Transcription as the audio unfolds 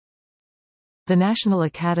The National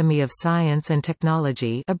Academy of Science and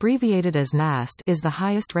Technology, abbreviated as NAST, is the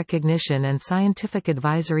highest recognition and scientific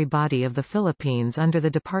advisory body of the Philippines under the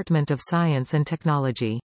Department of Science and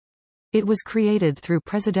Technology. It was created through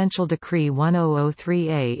Presidential Decree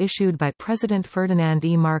 1003A issued by President Ferdinand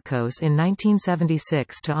E. Marcos in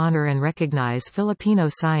 1976 to honor and recognize Filipino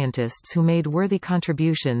scientists who made worthy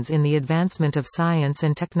contributions in the advancement of science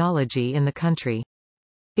and technology in the country.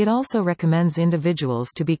 It also recommends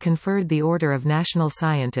individuals to be conferred the Order of National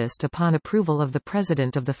Scientist upon approval of the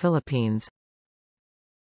President of the Philippines.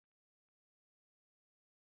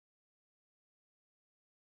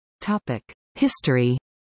 History.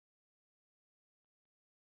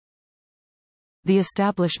 The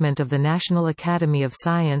establishment of the National Academy of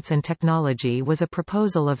Science and Technology was a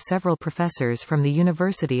proposal of several professors from the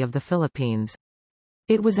University of the Philippines.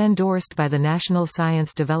 It was endorsed by the National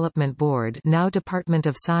Science Development Board, now Department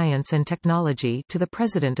of Science and Technology, to the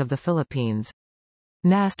President of the Philippines.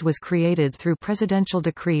 NAST was created through Presidential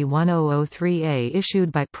Decree 1003A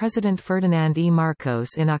issued by President Ferdinand E.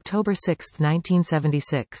 Marcos in October 6,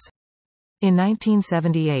 1976. In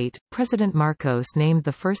 1978, President Marcos named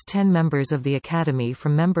the first 10 members of the Academy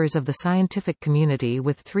from members of the scientific community,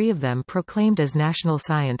 with 3 of them proclaimed as national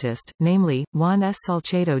scientists, namely, Juan S.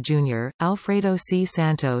 Salcedo Jr., Alfredo C.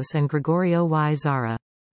 Santos and Gregorio Y. Zara.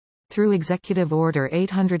 Through Executive Order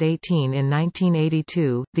 818 in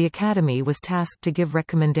 1982, the Academy was tasked to give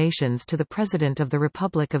recommendations to the President of the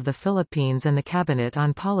Republic of the Philippines and the Cabinet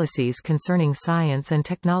on policies concerning science and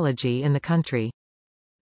technology in the country.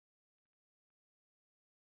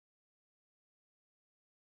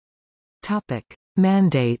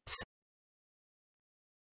 Mandates.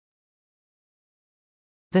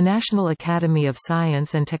 The National Academy of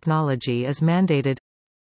Science and Technology is mandated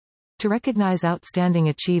to recognize outstanding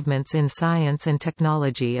achievements in science and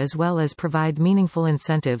technology as well as provide meaningful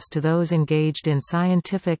incentives to those engaged in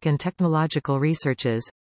scientific and technological researches,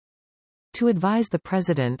 to advise the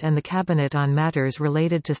President and the Cabinet on matters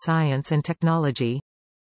related to science and technology,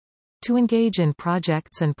 to engage in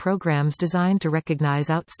projects and programs designed to recognize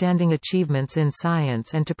outstanding achievements in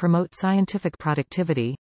science and to promote scientific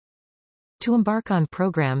productivity, to embark on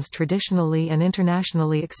programs traditionally and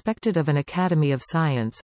internationally expected of an Academy of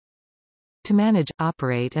Science, to manage,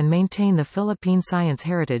 operate and maintain the Philippine Science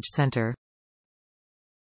Heritage Center.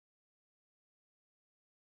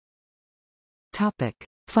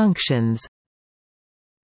 Functions.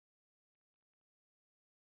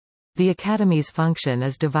 The Academy's function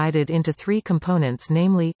is divided into 3 components,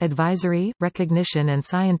 namely, advisory, recognition and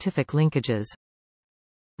scientific linkages.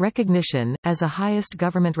 Recognition. As a highest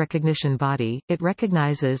government recognition body, it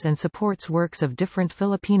recognizes and supports works of different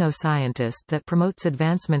Filipino scientists that promotes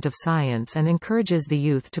advancement of science and encourages the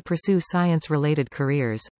youth to pursue science-related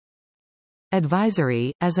careers.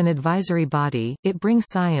 Advisory. As an advisory body, it brings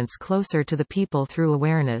science closer to the people through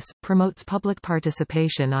awareness, promotes public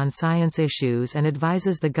participation on science issues and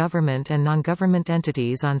advises the government and non-government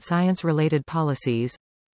entities on science-related policies.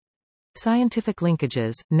 Scientific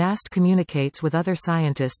linkages. NAST communicates with other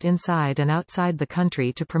scientists inside and outside the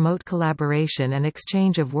country to promote collaboration and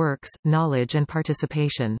exchange of works, knowledge and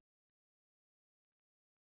participation.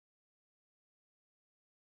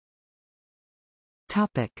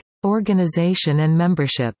 Organization and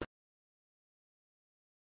membership.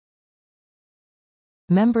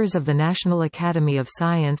 Members of the National Academy of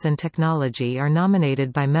Science and Technology are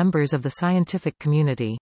nominated by members of the scientific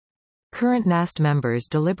community. Current NAST members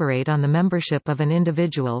deliberate on the membership of an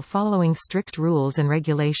individual following strict rules and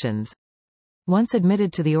regulations. Once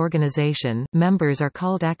admitted to the organization, members are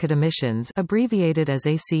called Academicians, abbreviated as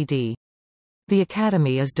ACD. The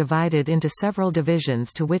Academy is divided into several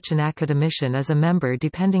divisions to which an academician is a member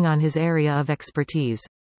depending on his area of expertise.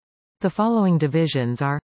 The following divisions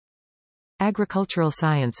are: Agricultural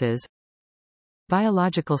Sciences,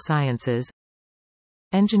 Biological Sciences,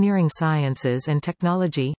 Engineering Sciences and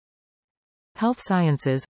Technology, Health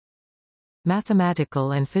Sciences,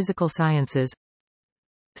 Mathematical and Physical Sciences,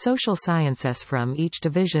 Social Sciences. From each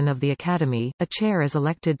division of the Academy, a chair is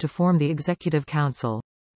elected to form the Executive Council.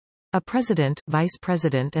 A president, vice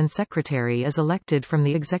president and secretary is elected from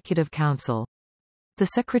the Executive Council. The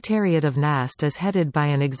Secretariat of NAST is headed by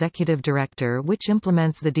an executive director which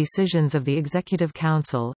implements the decisions of the Executive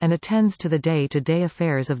Council, and attends to the day-to-day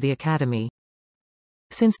affairs of the Academy.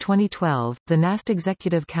 Since 2012, the NAST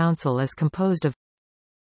Executive Council is composed of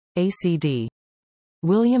ACD.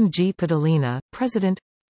 William G. Padalina, President.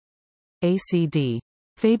 ACD.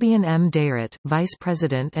 Fabian M. Dayrat, Vice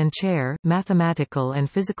President and Chair, Mathematical and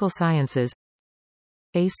Physical Sciences.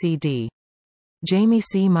 ACD. Jamie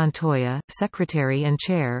C. Montoya, Secretary and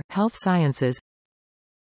Chair, Health Sciences.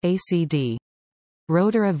 ACD.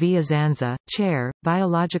 Rodera V. Azanza, Chair,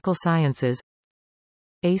 Biological Sciences.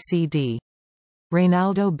 ACD.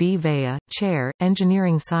 Reynaldo B. Vea, Chair,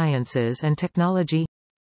 Engineering Sciences and Technology.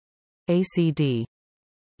 ACD.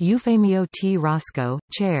 Eufemio T. Roscoe,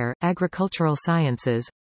 Chair, Agricultural Sciences.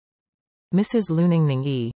 Mrs. Luningning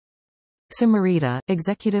E. Samarita,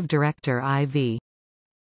 Executive Director IV.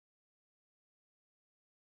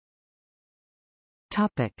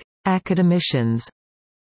 Topic: Academicians.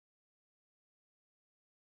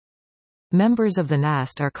 Members of the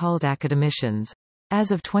NAST are called academicians.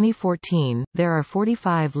 As of 2014, there are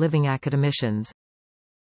 45 living academicians.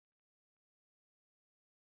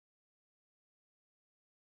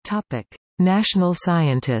 Topic: National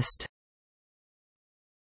Scientist.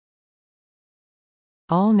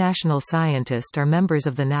 All national scientists are members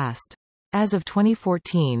of the NAST. As of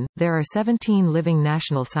 2014, there are 17 living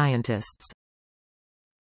national scientists.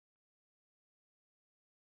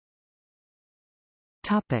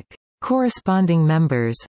 Topic: Corresponding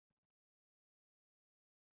members.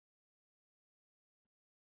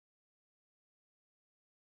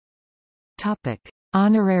 Topic: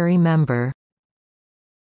 Honorary Member.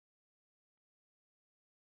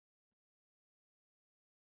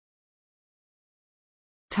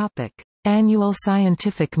 Topic: Annual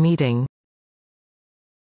Scientific Meeting.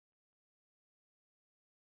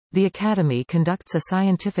 The Academy conducts a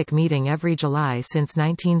scientific meeting every July since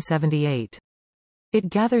 1978. It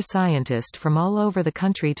gathers scientists from all over the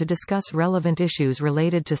country to discuss relevant issues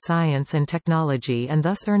related to science and technology, and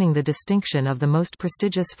thus earning the distinction of the most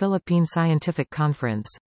prestigious Philippine scientific conference.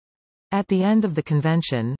 At the end of the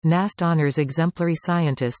convention, NAST honors exemplary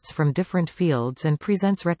scientists from different fields and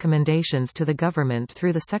presents recommendations to the government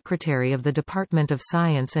through the Secretary of the Department of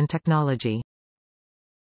Science and Technology.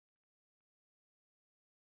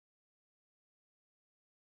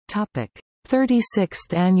 Topic: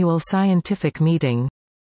 36th Annual Scientific Meeting.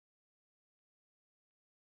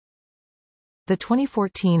 The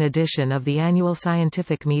 2014 edition of the Annual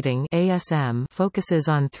Scientific Meeting (ASM) focuses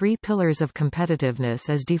on three pillars of competitiveness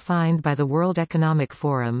as defined by the World Economic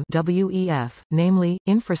Forum (WEF), namely,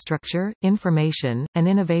 infrastructure, information, and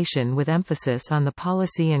innovation, with emphasis on the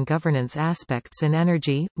policy and governance aspects in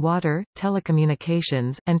energy, water,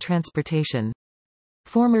 telecommunications, and transportation.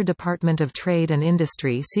 Former Department of Trade and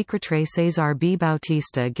Industry Secretary Cesar B.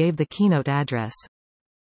 Bautista gave the keynote address.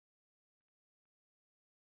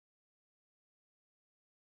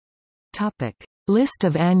 Topic: List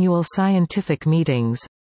of annual scientific meetings.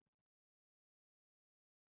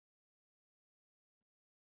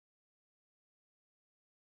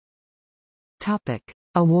 Topic: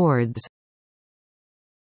 Awards.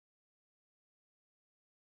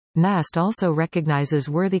 NAST also recognizes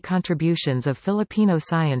worthy contributions of Filipino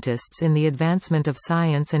scientists in the advancement of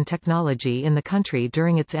science and technology in the country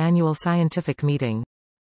during its annual scientific meeting.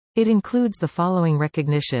 It includes the following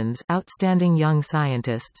recognitions: Outstanding Young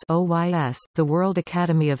Scientists (OYS), the World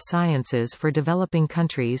Academy of Sciences for Developing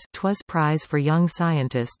Countries (TWAS) Prize for Young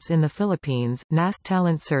Scientists in the Philippines, NAST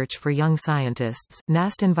Talent Search for Young Scientists,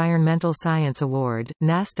 NAST Environmental Science Award,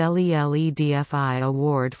 NAST LELEDFI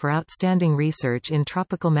Award for Outstanding Research in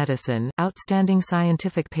Tropical Medicine, Outstanding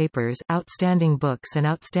Scientific Papers, Outstanding Books and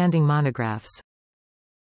Outstanding Monographs.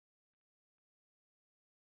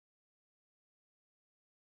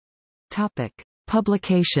 Topic: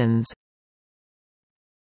 Publications.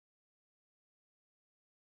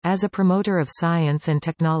 As a promoter of science and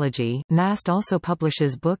technology, NAST also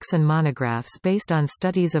publishes books and monographs based on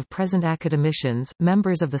studies of present academicians,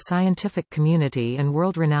 members of the scientific community and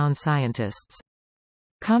world-renowned scientists.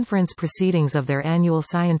 Conference proceedings of their annual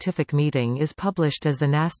scientific meeting is published as the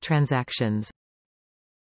NAST Transactions.